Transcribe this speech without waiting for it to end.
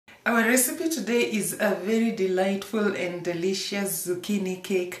Our recipe today is a very delightful and delicious zucchini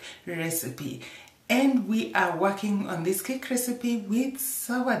cake recipe. And we are working on this cake recipe with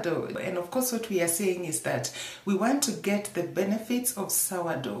sourdough. And of course what we are saying is that we want to get the benefits of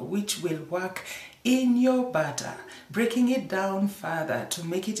sourdough, which will work in your batter, breaking it down further to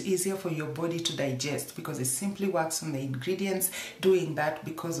make it easier for your body to digest, because it simply works on the ingredients doing that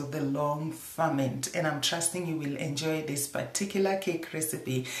because of the long ferment. And I'm trusting you will enjoy this particular cake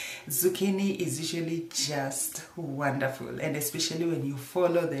recipe. Zucchini is usually just wonderful, and especially when you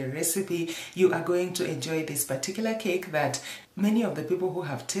follow the recipe, you are going to enjoy this particular cake that many of the people who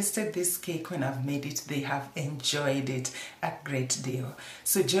have tasted this cake when I've made it, they have enjoyed it a great deal.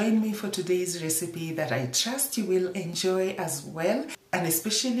 So join me for today's recipe that I trust you will enjoy as well, and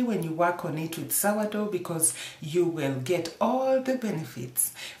especially when you work on it with sourdough, because you will get all the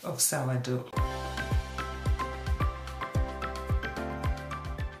benefits of sourdough.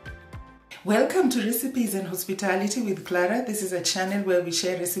 Welcome to Recipes and Hospitality with Clara. This is a channel where we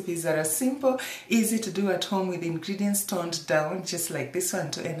share recipes that are simple, easy to do at home with ingredients toned down, just like this one,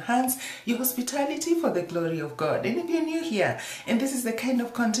 to enhance your hospitality for the glory of God. And if you're new here and this is the kind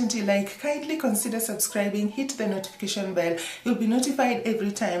of content you like, kindly consider subscribing, hit the notification bell. You'll be notified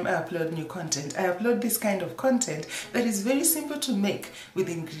every time I upload new content. I upload this kind of content that is very simple to make with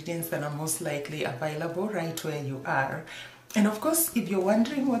ingredients that are most likely available right where you are. And of course, if you're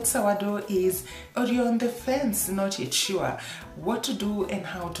wondering what sourdough is, or you're on the fence, not yet sure what to do and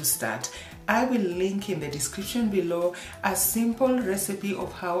how to start, I will link in the description below a simple recipe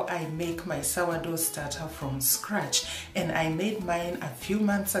of how I make my sourdough starter from scratch. And I made mine a few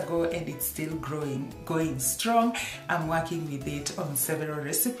months ago and it's still going strong. I'm working with it on several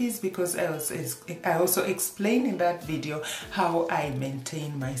recipes because I also explained in that video how I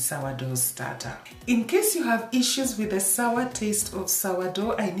maintain my sourdough starter. In case you have issues with the sour taste of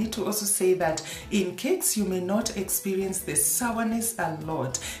sourdough, I need to also say that in cakes you may not experience the sourness a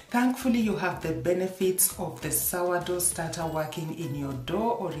lot. Thankfully, you have the benefits of the sourdough starter working in your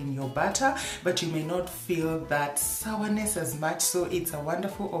dough or in your batter, but you may not feel that sourness as much. So it's a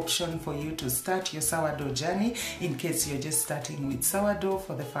wonderful option for you to start your sourdough journey in case you're just starting with sourdough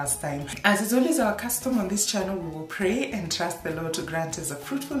for the first time. As is always our custom on this channel, we will pray and trust the Lord to grant us a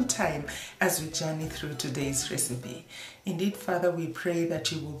fruitful time as we journey through today's recipe. Indeed, Father, we pray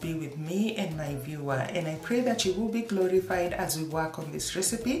that you will be with me and my viewer, and I pray that you will be glorified as we work on this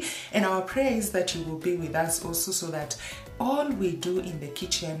recipe, and our prayer is that you will be with us also, so that all we do in the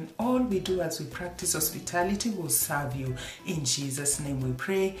kitchen, all we do as we practice hospitality will serve you. In Jesus' name we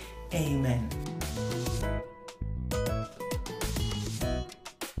pray, amen.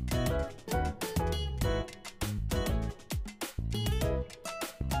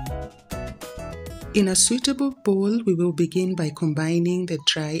 In a suitable bowl, we will begin by combining the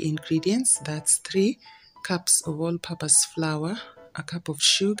dry ingredients. That's 3 cups of all-purpose flour, a cup of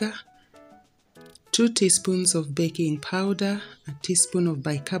sugar, 2 teaspoons of baking powder, a teaspoon of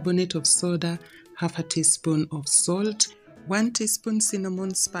bicarbonate of soda, half a teaspoon of salt, 1 teaspoon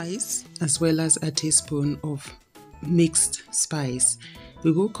cinnamon spice, as well as a teaspoon of mixed spice.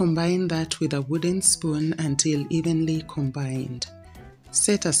 We will combine that with a wooden spoon until evenly combined.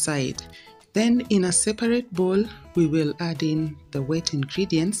 Set aside. Then in a separate bowl, we will add in the wet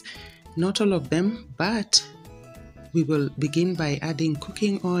ingredients, not all of them, but we will begin by adding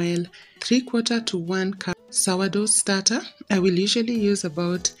cooking oil, 3/4 to 1 cup sourdough starter. I will usually use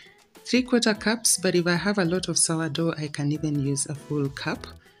about 3/4 cups, but if I have a lot of sourdough, I can even use a full cup.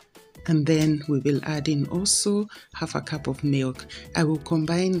 And then we will add in also half a cup of milk. I will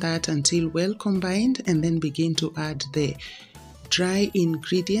combine that until well combined and then begin to add the dry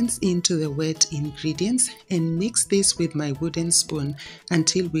ingredients into the wet ingredients and mix this with my wooden spoon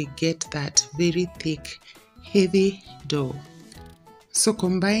until we get that very thick, heavy dough. So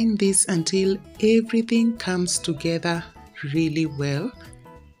combine this until everything comes together really well,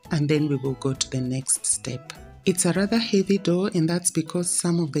 and then we will go to the next step. It's a rather heavy dough, and that's because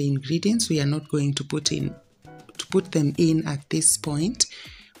some of the ingredients we are not going to put them in at this point.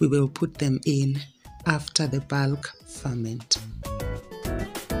 We will put them in after the bulk ferment.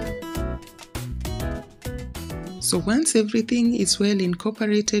 So once everything is well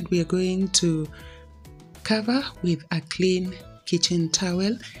incorporated, we are going to cover with a clean kitchen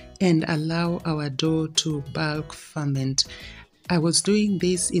towel and allow our dough to bulk ferment. I was doing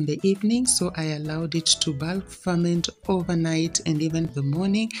this in the evening, so I allowed it to bulk ferment overnight and even the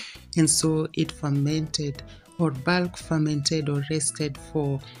morning, and so it fermented or bulk fermented or rested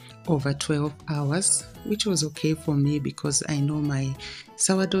for over 12 hours, which was okay for me because I know my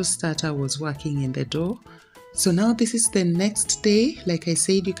sourdough starter was working in the dough So now this is the next day. Like I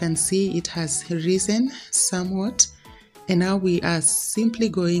said, you can see it has risen somewhat. And now we are simply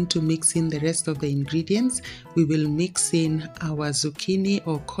going to mix in the rest of the ingredients. We will mix in our zucchini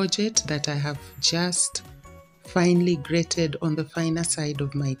or courgette that I have just finely grated on the finer side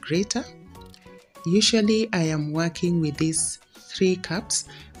of my grater. Usually I am working with these 3 cups,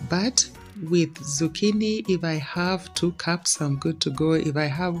 but with zucchini, if I have 2 cups, I'm good to go. If I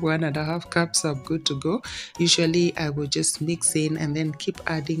have 1.5 cups, I'm good to go. Usually I will just mix in and then keep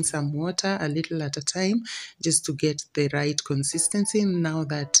adding some water a little at a time just to get the right consistency now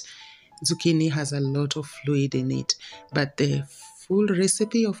that zucchini has a lot of fluid in it. But the full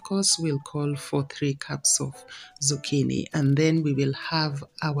recipe, of course, will call for 3 cups of zucchini. And then we will have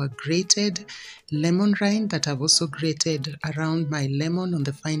our grated lemon rind that I've also grated around my lemon on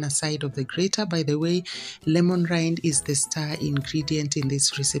the finer side of the grater. By the way, lemon rind is the star ingredient in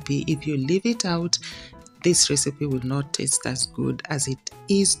this recipe. If you leave it out, this recipe will not taste as good as it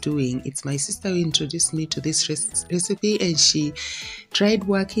is doing. It's my sister who introduced me to this recipe, and she tried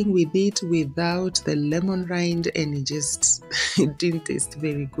working with it without the lemon rind, and it just it didn't taste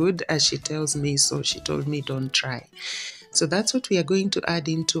very good, as she tells me. So she told me don't try. So that's what we are going to add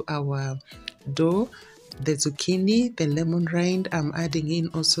into our dough. The zucchini, the lemon rind. I'm adding in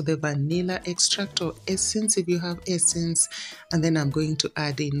also the vanilla extract or essence if you have essence, and then I'm going to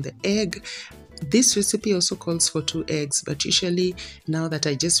add in the egg. This recipe also calls for 2 eggs, but usually now that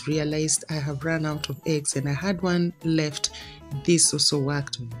I just realized I have run out of eggs and I had 1 left, this also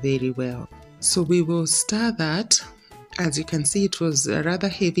worked very well. So we will stir that. As you can see, it was a rather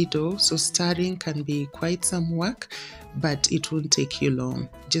heavy dough, so stirring can be quite some work, but it won't take you long.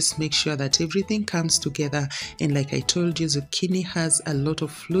 Just make sure that everything comes together, and like I told you, zucchini has a lot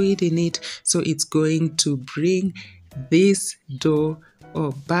of fluid in it, so it's going to bring this dough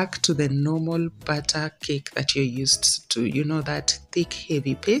back to the normal batter cake that you're used to, you know, that thick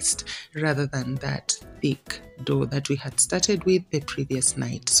heavy paste rather than that thick dough that we had started with the previous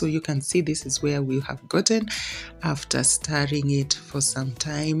night. So you can see this is where we have gotten after stirring it for some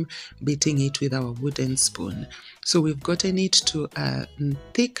time, beating it with our wooden spoon. So we've gotten it to a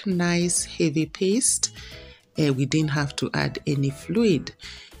thick, nice, heavy paste. We didn't have to add any fluid.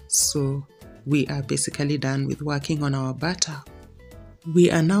 So we are basically done with working on our batter.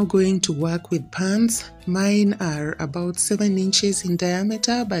 We are now going to work with pans. Mine are about 7 inches in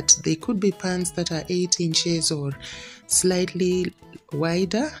diameter, but they could be pans that are 8 inches or slightly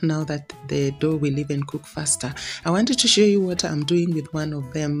wider, now that the dough will even cook faster. I wanted to show you what I'm doing with one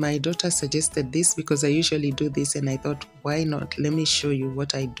of them. My daughter suggested this because I usually do this, and I thought, why not? Let me show you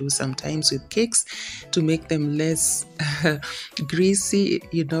what I do sometimes with cakes to make them less greasy,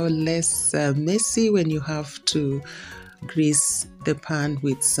 you know, less messy when you have to grease the pan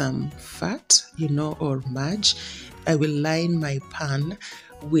with some fat, you know, or margarine. I will line my pan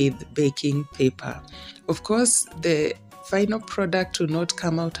with baking paper. Of course, the final product will not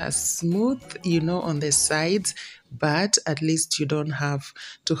come out as smooth, you know, on the sides, but at least you don't have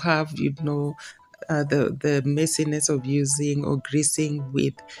to have, you know, the messiness of using or greasing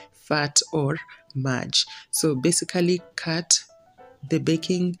with fat or margarine. So basically cut the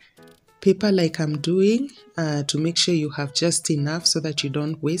baking paper like I'm doing to make sure you have just enough so that you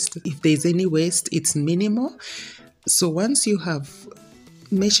don't waste. If there's any waste, it's minimal. So once you have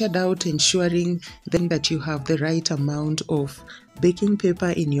measured out, ensuring then that you have the right amount of baking paper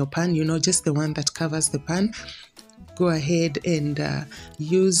in your pan, you know, just the one that covers the pan, go ahead and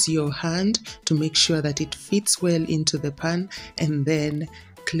use your hand to make sure that it fits well into the pan, and then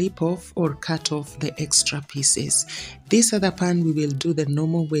clip off or cut off the extra pieces. This other pan we will do the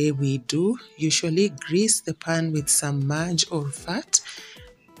normal way we do. Usually grease the pan with some margarine or fat.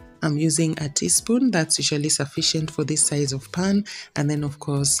 I'm using a teaspoon, that's usually sufficient for this size of pan, and then of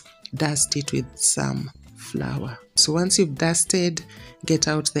course dust it with some flour. So once you've dusted, get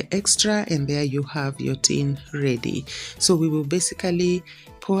out the extra, and there you have your tin ready. So we will basically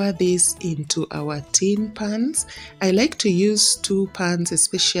pour this into our tin pans. I like to use 2 pans,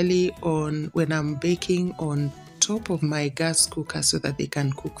 especially when I'm baking on top of my gas cooker, so that they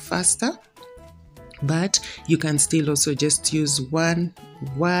can cook faster. But you can still also just use 1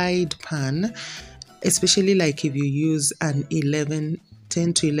 wide pan, especially like if you use an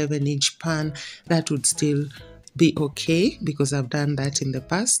 10 to 11 inch pan, that would still be okay because I've done that in the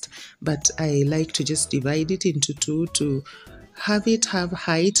past. But I like to just divide it into 2 to have it have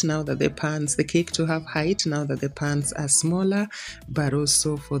height now that the cake to have height now that the pans are smaller, but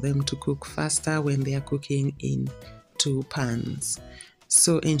also for them to cook faster when they are cooking in 2 pans.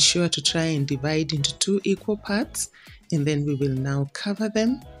 So ensure to try and divide into 2 equal parts, and then we will now cover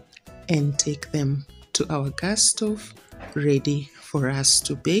them and take them to our gas stove, ready for us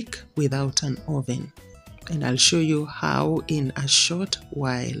to bake without an oven. And I'll show you how in a short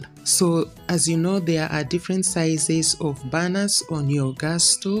while. So as you know, there are different sizes of burners on your gas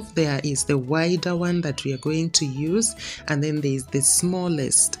stove. There is the wider one that we are going to use, and then there is the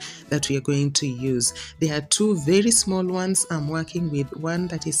smallest that we are going to use. There are two very small ones. I'm working with one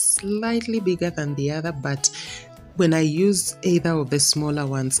that is slightly bigger than the other, but when I use either of the smaller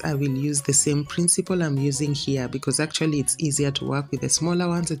ones, I will use the same principle I'm using here, because actually it's easier to work with the smaller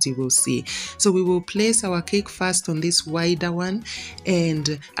ones, as you will see. So we will place our cake first on this wider one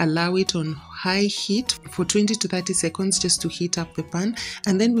and allow it on high heat for 20 to 30 seconds just to heat up the pan,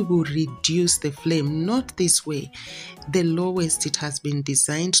 and then we will reduce the flame, not this way. The lowest it has been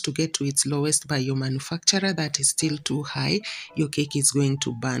designed to get to its lowest by your manufacturer. That is still too high. Your cake is going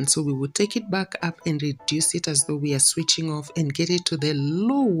to burn. So we will take it back up and reduce it as though we are switching off, and get it to the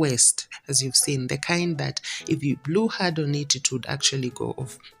lowest, as you've seen, the kind that if you blew hard on it, it would actually go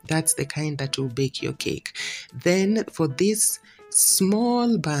off. That's the kind that will bake your cake. Then for this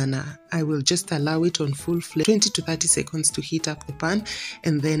small burner, I will just allow it on full flame 20 to 30 seconds to heat up the pan,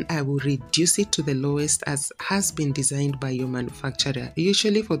 and then I will reduce it to the lowest as has been designed by your manufacturer.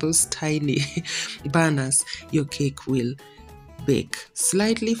 Usually for those tiny burners, your cake will bake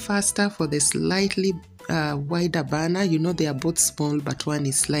slightly faster. For the slightly wider burner, you know, they are both small, but one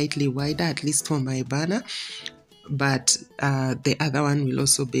is slightly wider, at least for my burner, but the other one will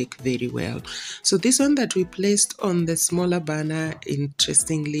also bake very well. So this one that we placed on the smaller burner,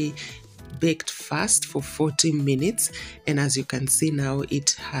 interestingly, baked fast for 40 minutes, and as you can see now,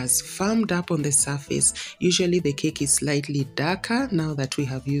 it has firmed up on the surface. Usually the cake is slightly darker now that we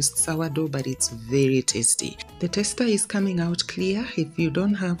have used sourdough, but it's very tasty. The tester is coming out clear. If you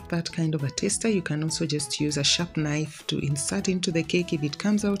don't have that kind of a tester, you can also just use a sharp knife to insert into the cake. If it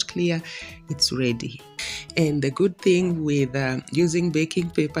comes out clear, it's ready. And the good thing with using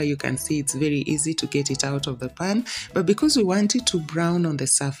baking paper, you can see it's very easy to get it out of the pan, but because we want it to brown on the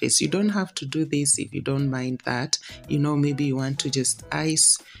surface, you don't have to do this if you don't mind that. You know, maybe you want to just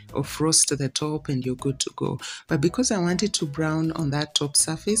ice or frost the top and you're good to go. But because I want it to brown on that top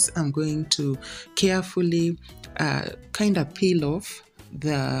surface, I'm going to carefully kind of peel off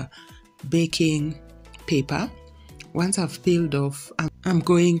the baking paper. Once I've peeled off, I'm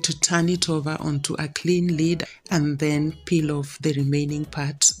going to turn it over onto a clean lid and then peel off the remaining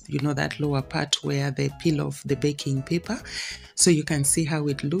part, you know, that lower part where they peel off the baking paper. So you can see how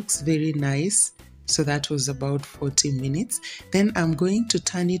it looks very nice. So that was about 40 minutes. Then I'm going to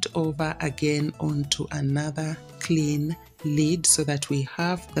turn it over again onto another clean lid so that we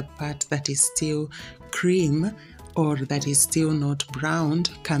have the part that is still cream or that is still not browned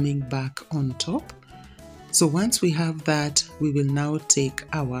coming back on top. So once we have that, we will now take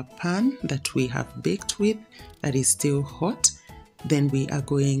our pan that we have baked with that is still hot. Then we are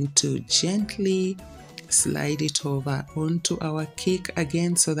going to gently slide it over onto our cake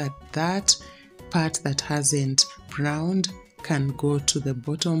again so that that part that hasn't browned can go to the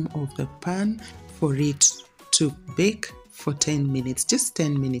bottom of the pan for it to bake for 10 minutes, just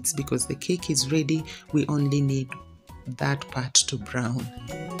 10 minutes, because the cake is ready. We only need that part to brown.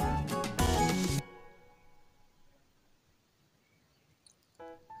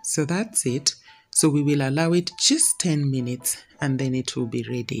 So that's it. So we will allow it just 10 minutes and then it will be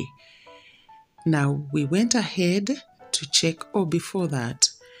ready. Now we went ahead to check, before that,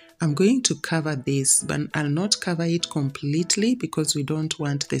 I'm going to cover this, but I'll not cover it completely because we don't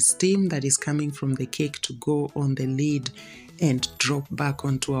want the steam that is coming from the cake to go on the lid and drop back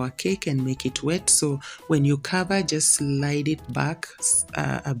onto our cake and make it wet. So when you cover, just slide it back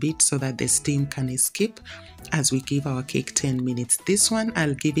a bit so that the steam can escape as we give our cake 10 minutes. This one,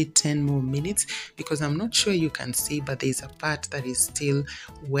 I'll give it 10 more minutes because I'm not sure you can see, but there's a part that is still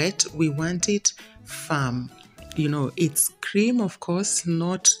wet. We want it firm. You know, it's cream, of course,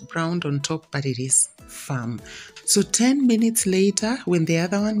 not browned on top, but it is firm. So 10 minutes later, when the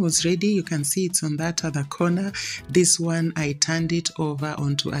other one was ready, you can see it's on that other corner. This one, I turned it over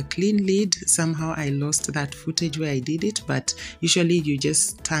onto a clean lid. Somehow I lost that footage where I did it, but usually you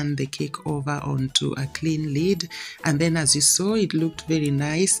just turn the cake over onto a clean lid. And then as you saw, it looked very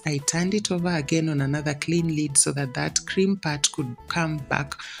nice. I turned it over again on another clean lid so that that cream part could come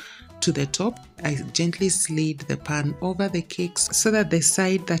back to the top. I gently slid the pan over the cakes so that the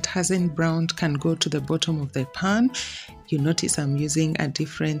side that hasn't browned can go to the bottom of the pan. You notice I'm using a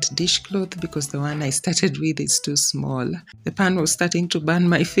different dishcloth because the one I started with is too small. The pan was starting to burn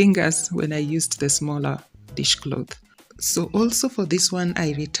my fingers when I used the smaller dishcloth. So also for this one,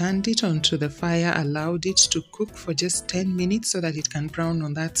 I returned it onto the fire, allowed it to cook for just 10 minutes so that it can brown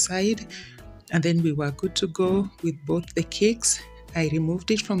on that side. And then we were good to go with both the cakes. I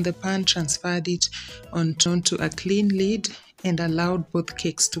removed it from the pan, transferred it onto a clean lid, and allowed both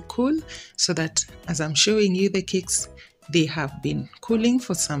cakes to cool, so that as I'm showing you the cakes, they have been cooling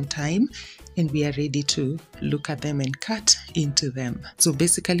for some time and we are ready to look at them and cut into them. So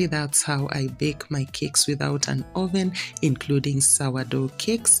basically that's how I bake my cakes without an oven, including sourdough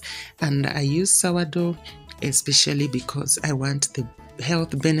cakes. And I use sourdough especially because I want the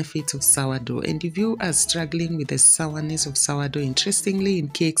health benefits of sourdough. And if you are struggling with the sourness of sourdough, interestingly in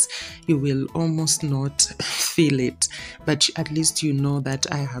cakes you will almost not feel it, but at least you know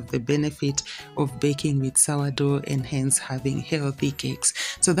that I have the benefit of baking with sourdough and hence having healthy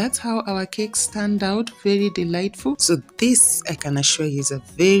cakes. So that's how our cakes stand out, very delightful. So this, I can assure you, is a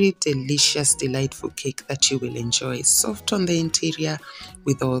very delicious, delightful cake that you will enjoy, soft on the interior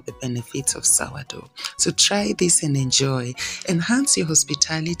with all the benefits of sourdough. So try this and enjoy. Enhance your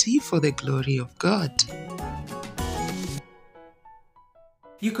hospitality for the glory of God.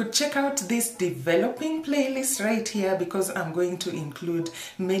 You could check out this developing playlist right here, because I'm going to include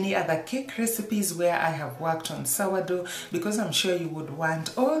many other cake recipes where I have worked on sourdough, because I'm sure you would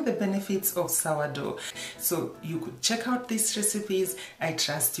want all the benefits of sourdough. So you could check out these recipes. I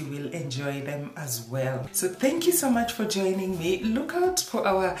trust you will enjoy them as well. So thank you so much for joining me. Look out for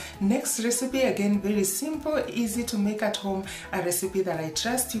our next recipe. Again, very simple, easy to make at home, a recipe that I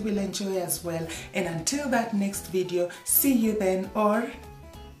trust you will enjoy as well. And until that next video, see you then, or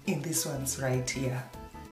in this one's right here.